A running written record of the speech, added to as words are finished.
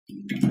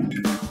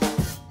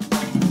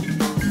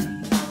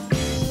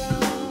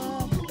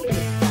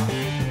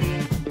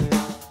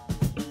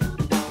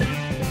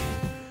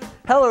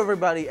Hello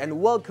everybody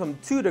and welcome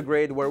to The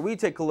Grid, where we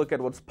take a look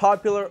at what's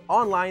popular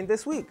online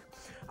this week.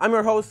 I'm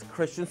your host,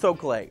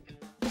 Szokolay.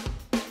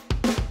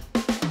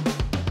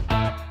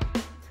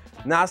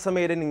 NASA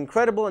made an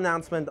incredible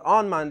announcement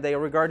on Monday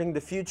regarding the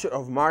future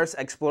of Mars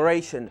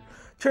exploration.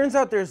 Turns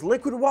out there's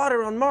liquid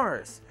water on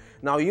Mars.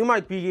 Now you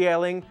might be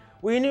yelling,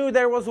 "We knew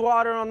there was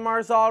water on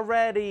Mars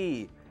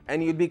already!"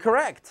 And you'd be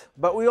correct,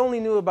 but we only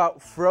knew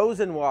about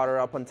frozen water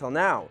up until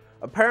now.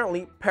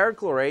 Apparently,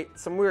 perchlorate,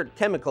 some weird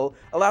chemical,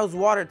 allows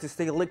water to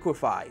stay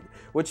liquefied,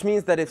 which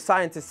means that if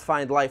scientists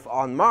find life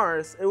on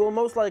Mars, it will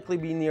most likely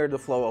be near the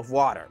flow of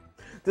water.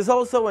 This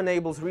also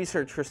enables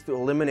researchers to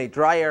eliminate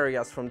dry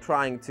areas from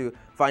trying to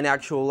find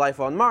actual life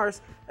on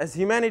Mars, as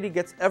humanity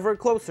gets ever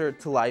closer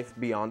to life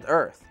beyond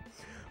Earth.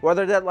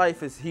 Whether that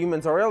life is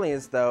humans or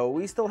aliens, though,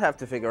 we still have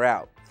to figure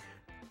out.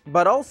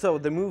 But also,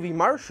 the movie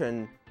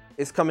Martian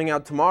is coming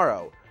out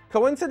tomorrow.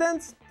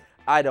 Coincidence?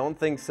 I don't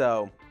think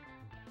so.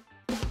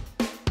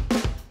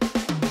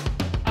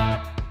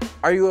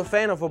 Are you a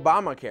fan of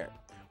Obamacare?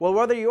 Well,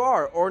 whether you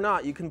are or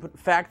not, you can put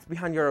facts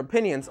behind your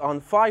opinions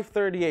on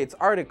 538's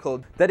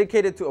article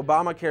dedicated to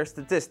Obamacare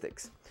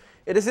statistics.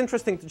 It is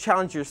interesting to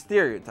challenge your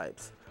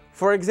stereotypes.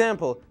 For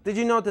example, did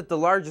you know that the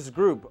largest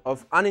group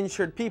of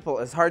uninsured people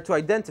is hard to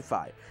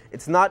identify?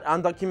 It's not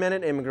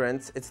undocumented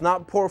immigrants, it's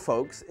not poor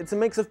folks, it's a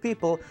mix of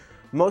people,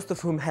 most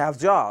of whom have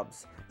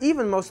jobs.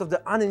 Even most of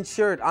the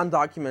uninsured,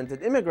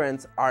 undocumented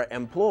immigrants are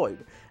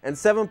employed, and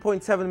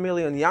 7.7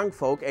 million young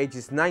folk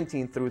ages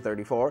 19 through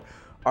 34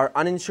 are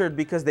uninsured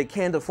because they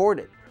can't afford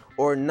it,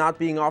 or not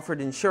being offered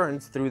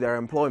insurance through their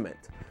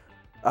employment.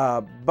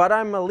 But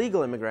I'm a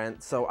legal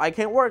immigrant, so I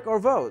can't work or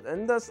vote,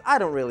 and thus I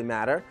don't really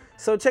matter.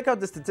 So check out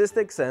the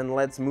statistics and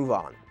let's move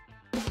on.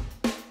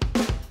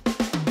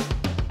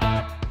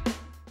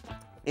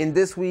 In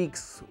this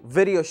week's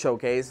video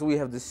showcase, we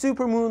have the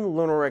Supermoon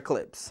lunar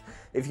eclipse.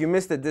 If you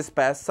missed it this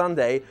past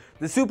Sunday,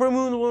 the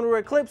Supermoon lunar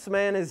eclipse,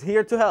 man, is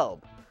here to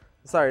help.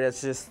 Sorry,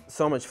 that's just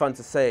so much fun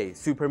to say.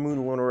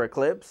 Supermoon lunar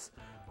eclipse?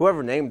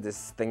 Whoever named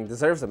this thing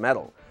deserves a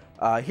medal.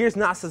 Here's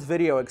NASA's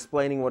video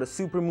explaining what a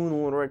supermoon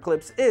lunar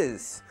eclipse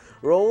is.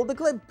 Roll the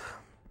clip.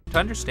 To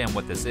understand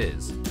what this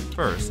is,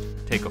 first,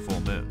 take a full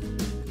moon.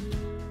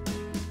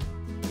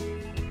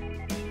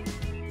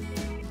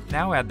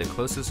 Now add the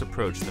closest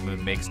approach the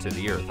moon makes to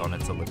the Earth on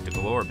its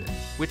elliptical orbit,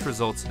 which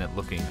results in it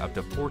looking up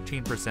to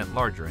 14%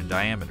 larger in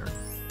diameter.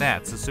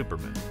 That's a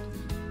supermoon.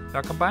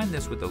 Now combine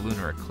this with a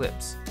lunar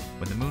eclipse,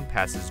 when the moon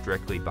passes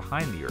directly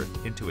behind the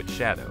Earth into its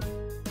shadow,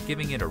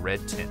 giving it a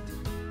red tint.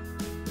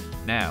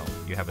 Now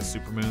you have a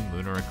supermoon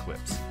lunar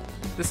eclipse.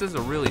 This is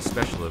a really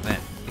special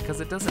event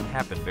because it doesn't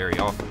happen very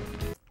often.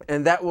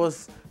 And that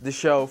was the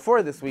show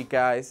for this week,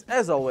 guys.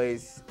 As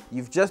always,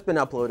 you've just been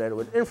uploaded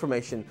with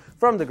information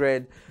from The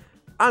Grid.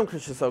 I'm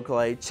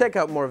Szokolay. Check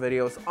out more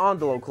videos on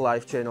the Local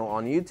Life channel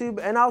on YouTube,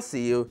 and I'll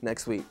see you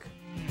next week.